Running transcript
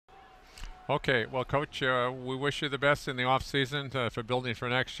Okay, well, Coach, we wish you the best in the off season for building for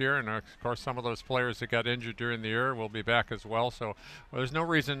next year, and of course, some of those players that got injured during the year will be back as well. So, there's no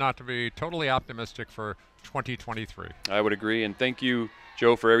reason not to be totally optimistic for 2023. I would agree, and thank you,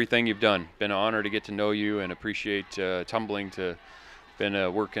 Joe, for everything you've done. Been an honor to get to know you, and appreciate tumbling to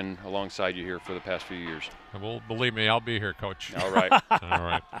been working alongside you here for the past few years. Well, believe me, I'll be here, Coach. All right. All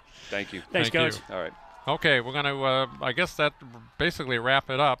right. Thank you. Thanks, Thank Coach. you. All right. Okay, we're going to, I guess that basically wrap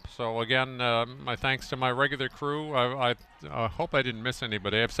it up. So again, my thanks to my regular crew. I hope I didn't miss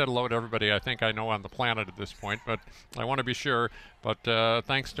anybody. I've said hello to everybody I think I know on the planet at this point, but I want to be sure. But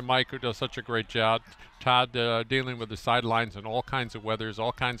thanks to Mike, who does such a great job. Todd dealing with the sidelines in all kinds of weathers,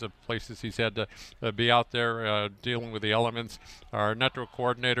 all kinds of places he's had to be out there dealing with the elements. Our network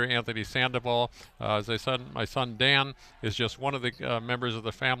coordinator, Anthony Sandoval. As I said, my son Dan is just one of the members of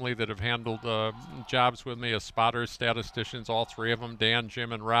the family that have handled jobs with me as spotters, statisticians, all three of them, Dan,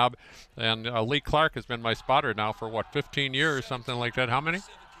 Jim, and Rob. And Lee Clark has been my spotter now for, 15 years, something like that. How many?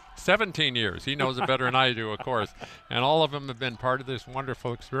 17 years. He knows it better than I do, of course. And all of them have been part of this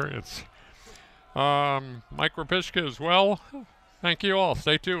wonderful experience. Mike Rapishka as well. Thank you all.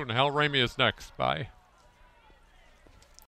 Stay tuned. Hal Ramey is next. Bye.